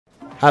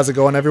How's it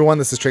going, everyone?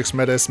 This is Trixx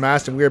Meta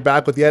Smashed, and we are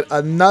back with yet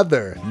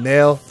another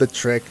Nail the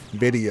Trick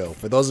video.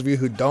 For those of you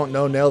who don't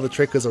know, Nail the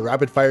Trick is a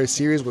rapid fire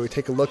series where we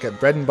take a look at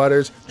bread and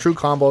butters, true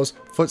combos,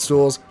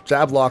 footstools,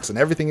 jab locks, and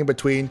everything in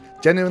between,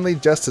 genuinely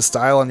just to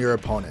style on your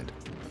opponent.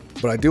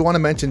 But I do want to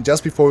mention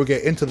just before we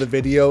get into the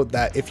video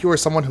that if you are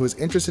someone who is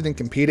interested in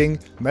competing,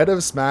 Meta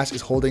Smash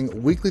is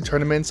holding weekly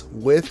tournaments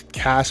with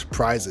cash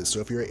prizes. So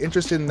if you're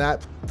interested in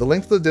that, the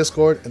link to the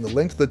Discord and the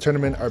link to the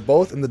tournament are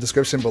both in the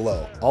description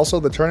below.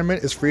 Also, the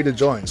tournament is free to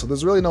join, so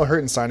there's really no hurt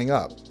in signing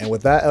up. And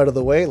with that out of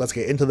the way, let's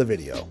get into the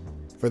video.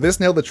 For this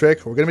Nail the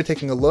Trick, we're going to be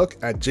taking a look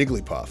at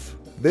Jigglypuff.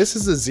 This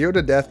is a 0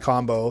 to death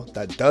combo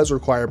that does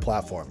require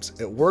platforms.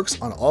 It works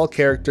on all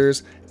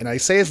characters, and I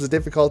say it's a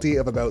difficulty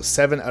of about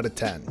 7 out of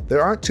 10.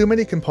 There aren't too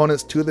many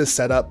components to this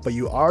setup, but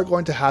you are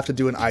going to have to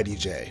do an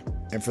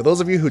IDJ. And for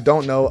those of you who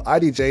don't know,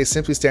 IDJ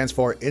simply stands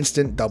for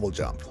Instant Double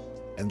Jump.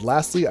 And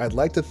lastly, I'd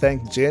like to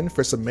thank Jin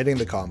for submitting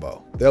the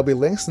combo. There'll be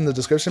links in the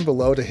description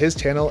below to his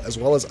channel as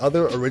well as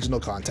other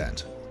original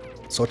content.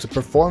 So to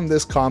perform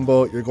this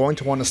combo, you're going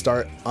to want to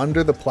start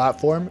under the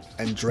platform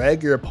and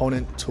drag your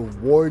opponent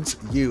towards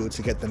you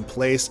to get them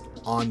placed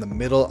on the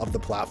middle of the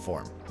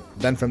platform.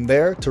 Then from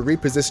there, to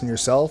reposition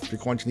yourself, you're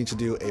going to need to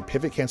do a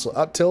pivot cancel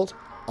up tilt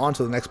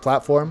onto the next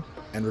platform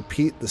and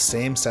repeat the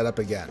same setup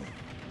again.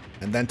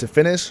 And then to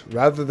finish,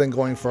 rather than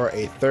going for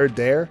a third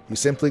dare, you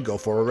simply go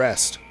for a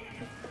rest.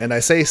 And I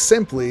say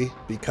simply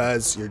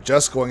because you're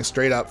just going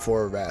straight up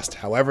for a rest.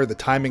 However, the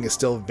timing is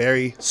still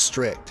very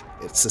strict.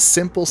 It's a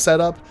simple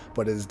setup,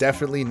 but it is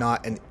definitely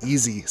not an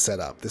easy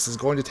setup. This is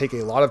going to take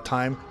a lot of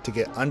time to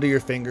get under your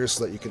fingers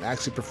so that you can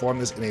actually perform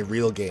this in a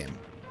real game.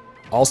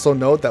 Also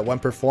note that when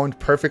performed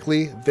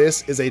perfectly,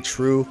 this is a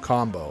true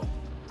combo.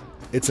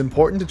 It's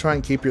important to try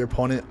and keep your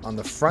opponent on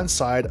the front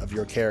side of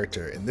your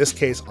character, in this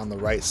case on the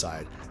right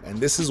side. And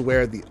this is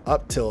where the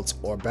up tilts,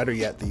 or better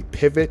yet, the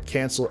pivot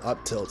cancel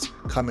up tilts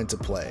come into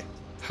play.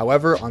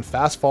 However, on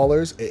fast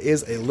fallers, it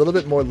is a little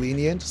bit more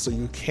lenient, so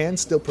you can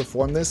still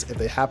perform this if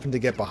they happen to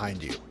get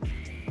behind you.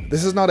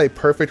 This is not a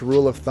perfect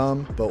rule of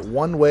thumb, but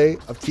one way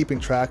of keeping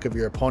track of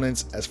your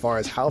opponents as far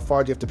as how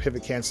far do you have to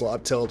pivot cancel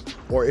up tilt,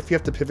 or if you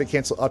have to pivot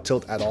cancel up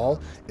tilt at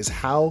all, is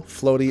how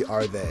floaty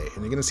are they, and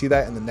you're going to see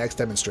that in the next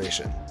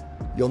demonstration.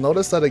 You'll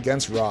notice that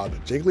against Rob,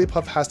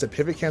 Jigglypuff has to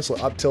pivot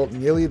cancel up tilt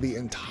nearly the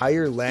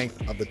entire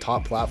length of the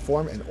top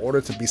platform in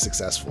order to be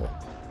successful.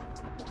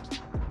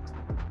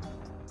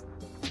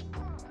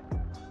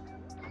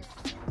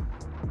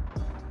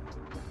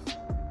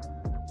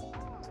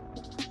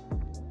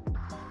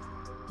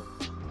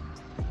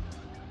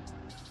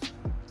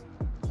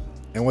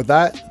 And with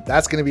that,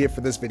 that's going to be it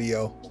for this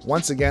video.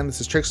 Once again,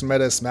 this is Trixx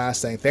Meta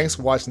Smashed saying thanks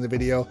for watching the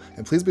video,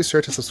 and please be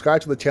sure to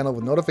subscribe to the channel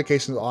with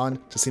notifications on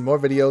to see more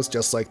videos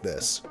just like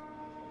this.